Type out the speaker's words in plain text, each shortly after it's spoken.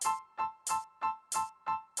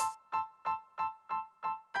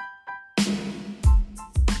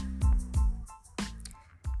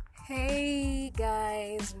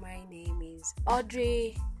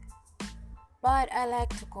Audrey, but I like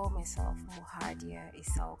to call myself Muhadia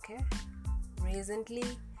Isauke. Recently,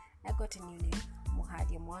 I got a new name,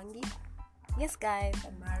 Muhadia Mwangi. Yes, guys,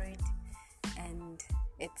 I'm married, and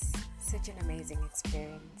it's such an amazing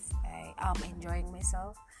experience. I am enjoying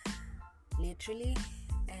myself, literally,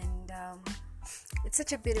 and it's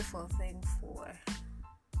such a beautiful thing for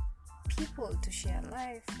people to share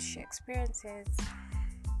life, to share experiences,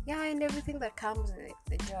 yeah, and everything that comes with it,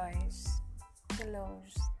 the joys, the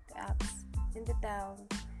lows, the ups, and the downs.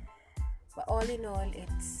 But all in all,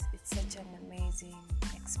 it's such an amazing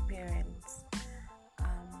experience.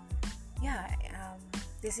 Um, yeah,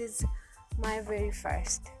 this is my very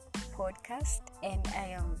first podcast, and I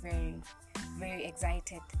am very, very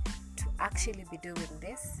excited to actually be doing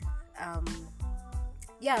this. Um,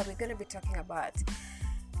 yeah, we're gonna be talking about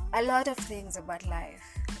a lot of things about life,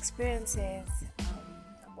 experiences,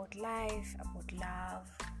 about life, about love,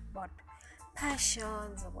 about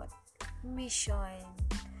passions, about mission,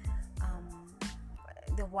 um,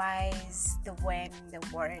 the whys, the when, the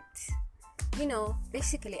what,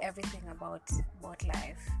 basically everything about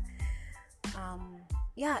life.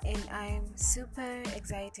 Yeah, and I'm super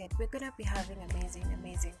excited. We're gonna be having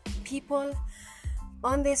amazing people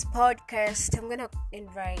on this podcast. I'm gonna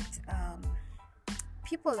invite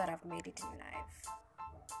people that have made it in life.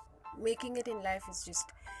 Making it in life is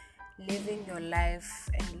just living your life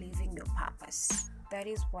and living your purpose. That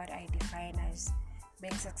is what I define as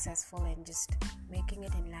being successful and just making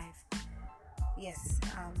it in life. Yes,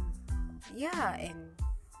 yeah, and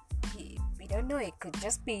we don't know, it could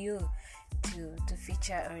just be you to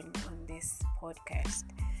feature on this podcast.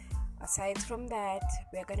 Aside from that,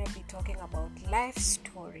 we're gonna be talking about life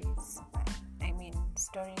stories. I mean,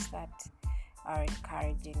 stories that are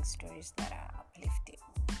encouraging, stories that are uplifting.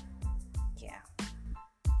 Yeah.